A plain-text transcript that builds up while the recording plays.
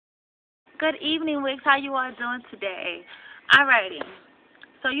Good evening, Wicks. How you all doing today? Alrighty.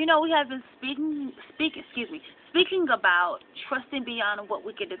 So we have been speaking about trusting beyond what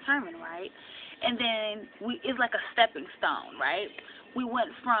we can determine, right? And then it's like a stepping stone, right? We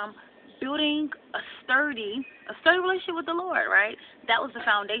went from building a sturdy relationship with the Lord, right? That was the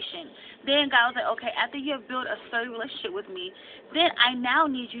foundation. Then God was like, okay, after you have built a sturdy relationship with me, then I now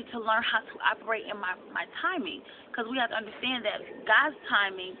need you to learn how to operate in my timing, because we have to understand that God's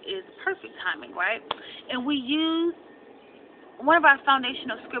timing is perfect timing, right? And we use one of our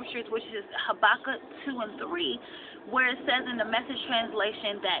foundational scriptures, which is Habakkuk 2 and 3, where it says in the Message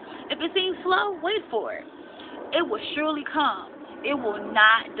translation that if it seems slow, wait for it. It will surely come. It will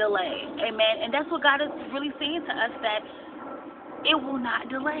not delay. Amen. And that's what God is really saying to us, that it will not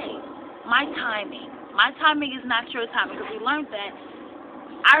delay. My timing is not your timing, because we learned that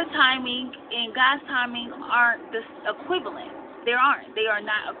our timing and God's timing aren't the equivalent. They aren't. They are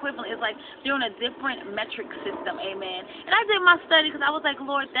not equivalent. It's like they're on a different metric system. Amen. And I did my study because I was like,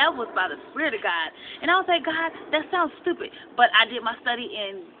 Lord, that was by the Spirit of God. And I was like, God, that sounds stupid. But I did my study,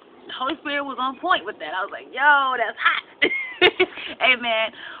 and the Holy Spirit was on point with that. I was like, yo, that's hot.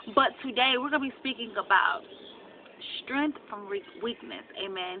 Amen. But today we're going to be speaking about strength from weakness.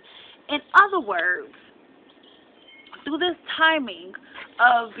 Amen. In other words, through this timing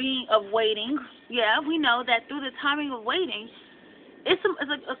of waiting, we know that through the timing of waiting, it's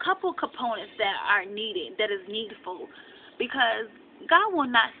a couple components that are needed, that is needful, because God will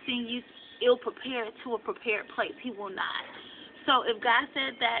not send you ill-prepared to a prepared place. He will not. So if God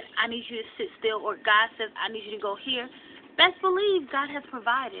said that I need you to sit still, or God says I need you to go here, best believe God has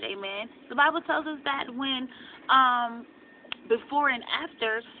provided. Amen. The Bible tells us that when before and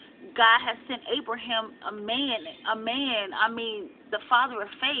after, God has sent Abraham the father of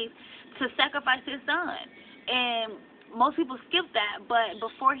faith, to sacrifice his son. And most people skip that, but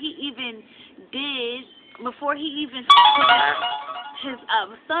before he even put his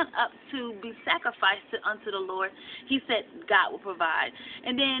son up to be sacrificed unto the Lord, he said God will provide.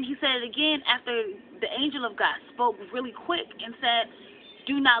 And then he said it again after the angel of God spoke really quick and said,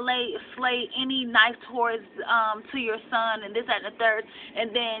 do not slay any knife towards to your son, and this, that, and the third.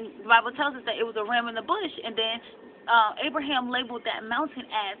 And then the Bible tells us that it was a ram in the bush. And then Abraham labeled that mountain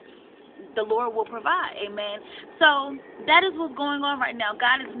as the Lord will provide. Amen. So that is what's going on right now.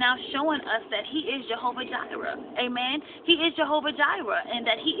 God is now showing us that He is Jehovah Jireh. Amen. He is Jehovah Jireh, and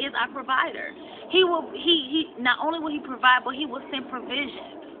that He is our provider. He not only will He provide, but He will send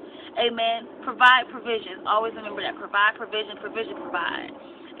provisions. Amen. Provide provisions. Always remember that. Provide provision, provide.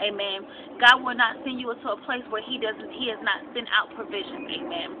 Amen. God will not send you into a place where He has not sent out provisions.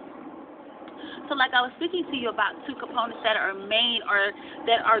 Amen. So like I was speaking to you about two components that are main, or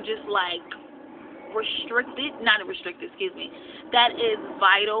that are just like that is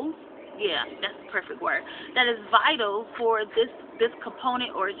vital. Yeah, that's the perfect word. That is vital for this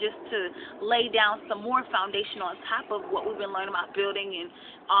component, or just to lay down some more foundation on top of what we've been learning about building and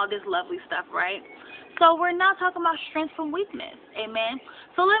all this lovely stuff, right? So we're now talking about strength from weakness. Amen.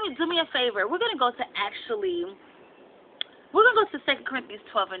 So do me a favor. We're going to go to 2 Corinthians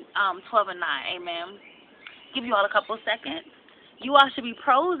 12 and 9. Amen. Give you all a couple of seconds. You all should be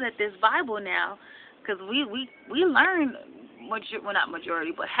pros at this Bible now, because we learned not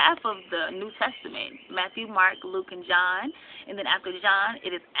majority, but half of the New Testament: Matthew, Mark, Luke, and John. And then after John,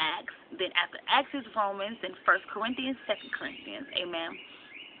 it is Acts. Then after Acts is Romans. Then 1 Corinthians, 2 Corinthians. Amen. I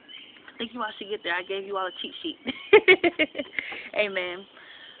think you all should get there. I gave you all a cheat sheet. Amen.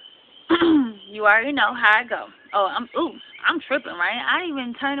 You already know how I go. I'm tripping, right? I didn't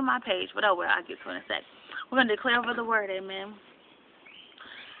even turn to my page, but oh well, I'll get to it in a sec. We're going to declare over the word. Amen.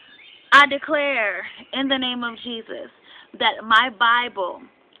 I declare in the name of Jesus that my Bible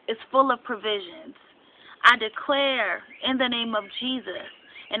is full of provisions. I declare in the name of Jesus,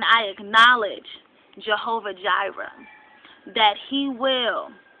 and I acknowledge Jehovah Jireh, that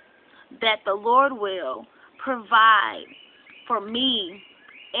the Lord will provide for me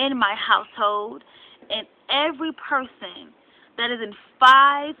in my household, and every person that is in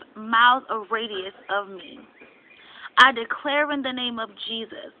 5 miles of radius of me. I declare in the name of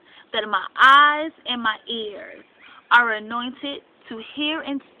Jesus that my eyes and my ears are anointed to hear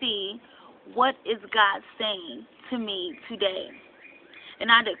and see what is God saying to me today.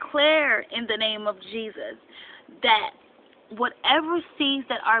 And I declare in the name of Jesus that whatever seeds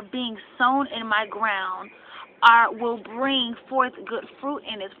that are being sown in my ground will bring forth good fruit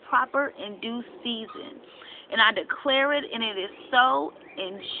in its proper and due season. And I declare it, and it is so.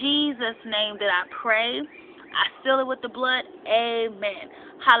 In Jesus' name that I pray. I seal it with the blood. Amen.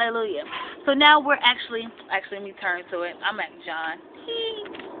 Hallelujah. So now we're actually let me turn to it. I'm at John.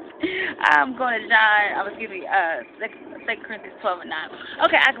 I'm going to John, excuse me, 2 Corinthians 12 and 9.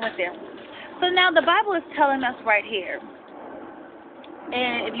 Okay, I went there. So now the Bible is telling us right here,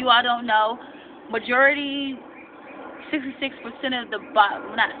 and if you all don't know, majority, 66% of the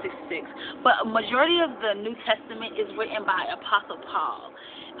Bible, not 66, but a majority of the New Testament is written by Apostle Paul,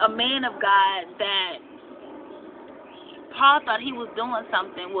 a man of God that Paul thought he was doing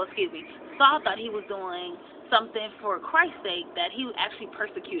something, Saul thought he was doing something for Christ's sake, that he was actually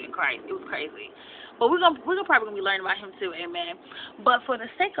persecuting Christ. It was crazy. But we're probably gonna be learning about him too, amen. But for the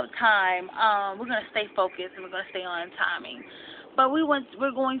sake of time, we're gonna stay focused and we're gonna stay on timing. But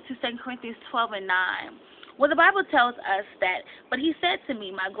we're going to 2 Corinthians 12 and 9. Well, the Bible tells us that, but he said to me,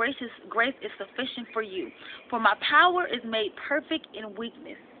 my grace is sufficient for you, for my power is made perfect in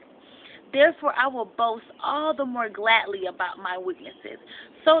weakness. Therefore, I will boast all the more gladly about my weaknesses,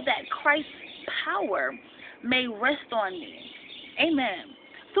 so that Christ's power may rest on me. Amen.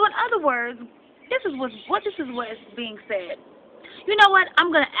 So, in other words, this is what is being said. You know what? I'm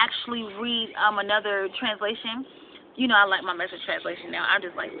gonna actually read another translation. You know, I like my Message translation now. I'm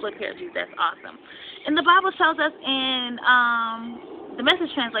just like, look here, Jesus, that's awesome. And the Bible tells us in the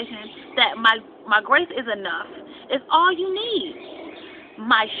Message translation that my grace is enough. It's all you need.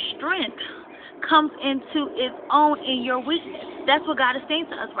 My strength comes into its own in your weakness. That's what God is saying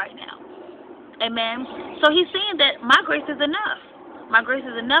to us right now. Amen. So he's saying that my grace is enough. My grace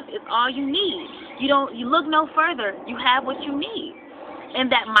is enough. It's all you need. You look no further. You have what you need.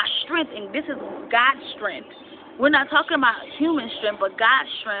 And that my strength, and this is God's strength. We're not talking about human strength, but God's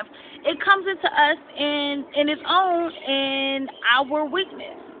strength. It comes into us in its own in our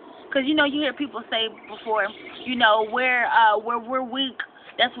weakness. Because, you hear people say before, where we're weak,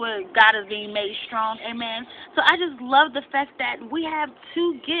 that's where God is being made strong. Amen. So I just love the fact that we have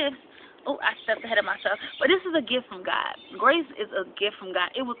two gifts. Oh, I stepped ahead of myself. But this is a gift from God. Grace is a gift from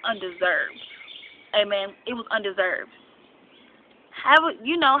God. It was undeserved. Amen. It was undeserved. How would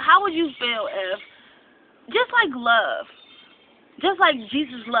you feel if, just like love, just like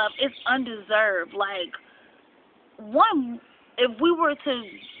Jesus' love, it's undeserved. Like, if we were to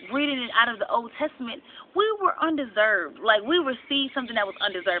read it out of the Old Testament, we were undeserved. Like, we received something that was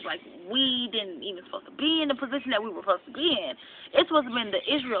undeserved. Like, we didn't even supposed to be in the position that we were supposed to be in. It's supposed to have been the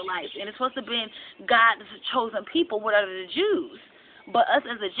Israelites, and it's supposed to have been God's chosen people, whatever, the Jews. But us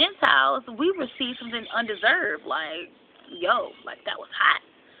as the Gentiles, we received something undeserved. Like, that was hot.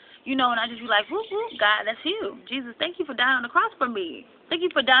 And I just be like, whoop, whoop, God, that's you. Jesus, thank you for dying on the cross for me. Thank you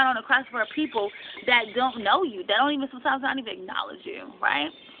for dying on the cross for people that don't know you, that don't even acknowledge you,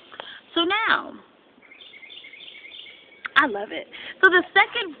 right? So now, I love it. So the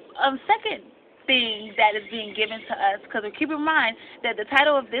second thing that is being given to us, because keep in mind that the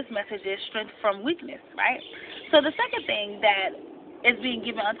title of this message is Strength from Weakness, right? So the second thing that is being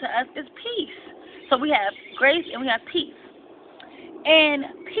given unto us is peace. So we have grace and we have peace. And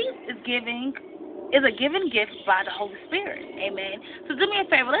peace is a given gift by the Holy Spirit. Amen. So do me a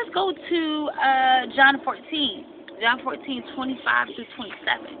favor. Let's go to John 14. John 14, 25 through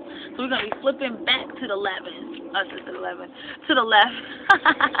 27. So we're going to be flipping back to the 11. To the left.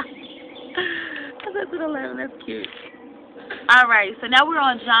 I said to the 11. That's cute. All right. So now we're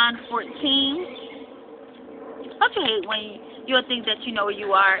on John 14. Don't you hate when you'll think that you know where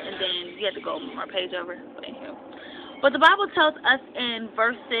you are and then you have to go one more page over? Thank you. But the Bible tells us in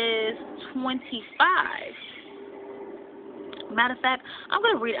verses 25. Matter of fact, I'm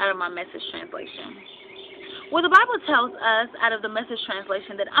going to read out of my Message translation. Well, the Bible tells us out of the Message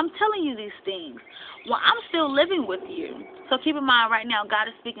translation that I'm telling you these things while I'm still living with you. So keep in mind right now, God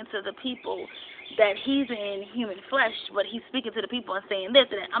is speaking to the people that he's in human flesh, but he's speaking to the people and saying this,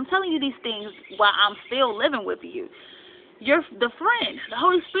 and I'm telling you these things while I'm still living with you. You're the friend, the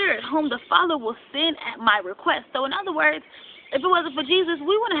Holy Spirit, whom the Father will send at my request. So in other words, if it wasn't for Jesus,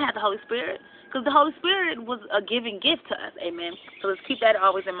 we wouldn't have the Holy Spirit, because the Holy Spirit was a giving gift to us. Amen. So let's keep that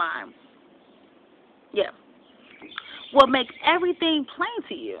always in mind. Yeah. Will make everything plain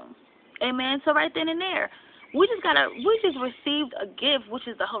to you. Amen. So right then and there, we just received a gift, which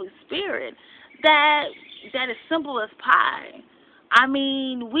is the Holy Spirit, that is simple as pie. I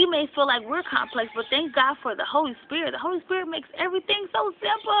mean, we may feel like we're complex, but thank God for the Holy Spirit. The Holy Spirit makes everything so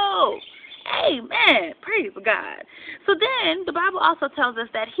simple. Amen. Praise God. So then, the Bible also tells us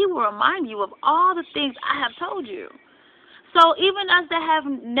that he will remind you of all the things I have told you. So even us that have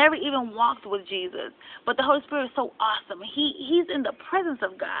never even walked with Jesus, but the Holy Spirit is so awesome. He's in the presence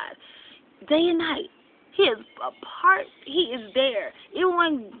of God day and night. He is a part. He is there. Even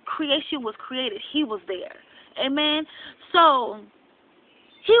when creation was created, he was there. Amen. So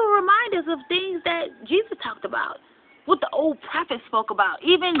he will remind us of things that Jesus talked about. what the old prophets spoke about,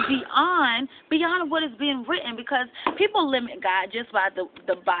 even beyond what is being written, because people limit God just by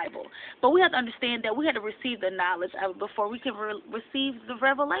the Bible. But we have to understand that we have to receive the knowledge of it before we can receive the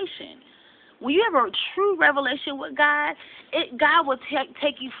revelation. When you have a true revelation with God, God will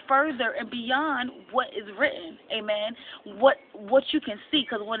take you further and beyond what is written. Amen. What you can see,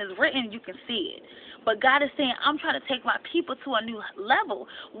 because when it's written, you can see it. But God is saying, I'm trying to take my people to a new level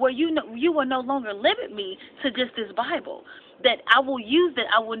where you will no longer limit me to just this Bible. That I will use it.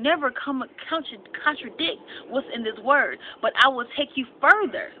 I will never contradict what's in this word, but I will take you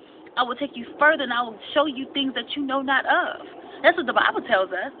further. I will take you further, and I will show you things that you know not of. That's what the Bible tells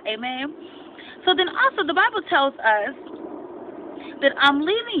us. Amen. So then also the Bible tells us that I'm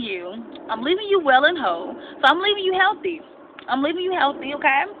leaving you well and whole. So I'm leaving you healthy. I'm leaving you healthy,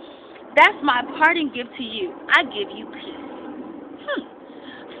 okay? That's my parting gift to you. I give you peace.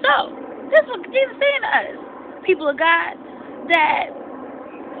 So, this is what Jesus is saying to us, people of God, that,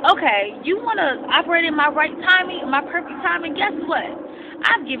 okay, you want to operate in my right timing, my perfect timing, guess what?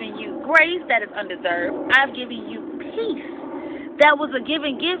 I've given you grace that is undeserved. I've given you peace that was a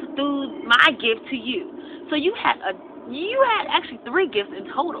given gift through my gift to you. So you had actually 3 gifts in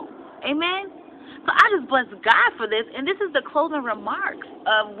total. Amen. So I just bless God for this, and this is the closing remarks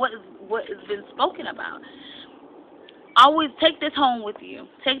of what has been spoken about. Always take this home with you.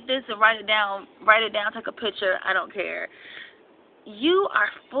 Take this and write it down. Write it down. Take a picture. I don't care. You are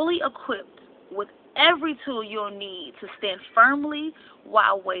fully equipped with every tool you'll need to stand firmly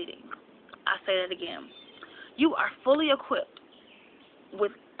while waiting. I say that again. You are fully equipped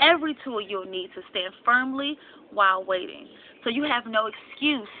with every tool you'll need to stand firmly while waiting. So you have no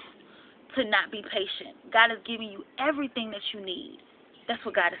excuse to not be patient. God is giving you everything that you need. That's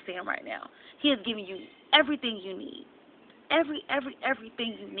what God is saying right now. He is giving you everything you need.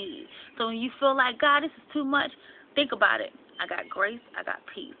 Everything you need. So when you feel like, God, this is too much, think about it. I got grace, I got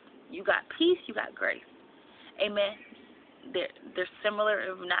peace. You got peace, you got grace. Amen. They're similar,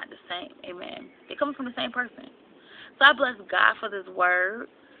 if not the same. Amen. They're coming from the same person. So I bless God for this word.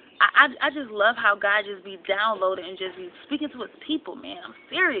 I just love how God just be downloading and just be speaking to his people, man. I'm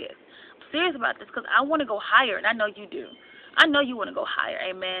serious. I'm serious about this because I want to go higher, and I know you do. I know you want to go higher,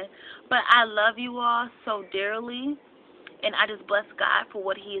 amen. But I love you all so dearly, and I just bless God for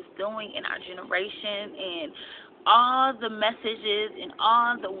what he is doing in our generation and all the messages and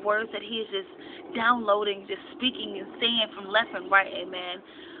all the words that he is just downloading, just speaking and saying from left and right, amen.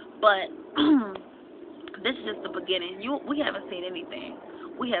 But this is just the beginning. We haven't seen anything.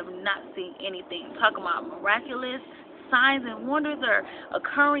 We have not seen anything. Talking about miraculous signs and wonders are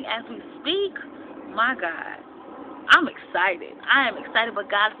occurring as we speak. My God, I'm excited. I am excited,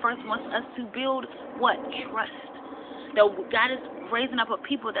 but God first wants us to build what? Trust. That God is raising up a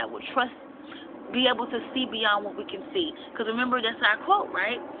people that will trust, be able to see beyond what we can see. Because remember, that's our quote,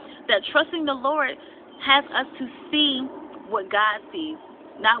 right? That trusting the Lord has us to see what God sees.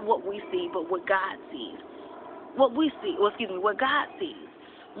 Not what we see, but what God sees. What God sees.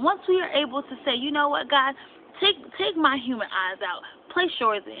 Once we are able to say, you know what, God, take my human eyes out, place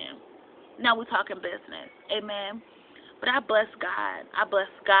yours in. Now we're talking business. Amen. But I bless God. I bless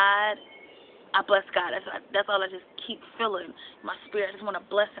God. That's all I just keep feeling in my spirit. I just want to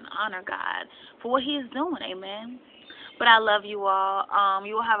bless and honor God for what he is doing. Amen. But I love you all.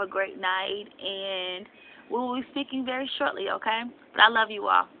 You will have a great night, and we will be speaking very shortly, okay? But I love you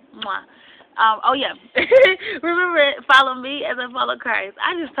all. Mwah. Oh, yeah. Remember, follow me as I follow Christ.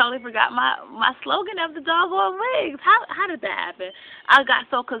 I just totally forgot my slogan of the doggone wings. How did that happen? I got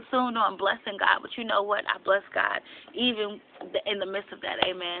so consumed on blessing God, but you know what? I bless God even in the midst of that.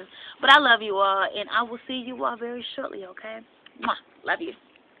 Amen. But I love you all, and I will see you all very shortly, okay? Mwah. Love you.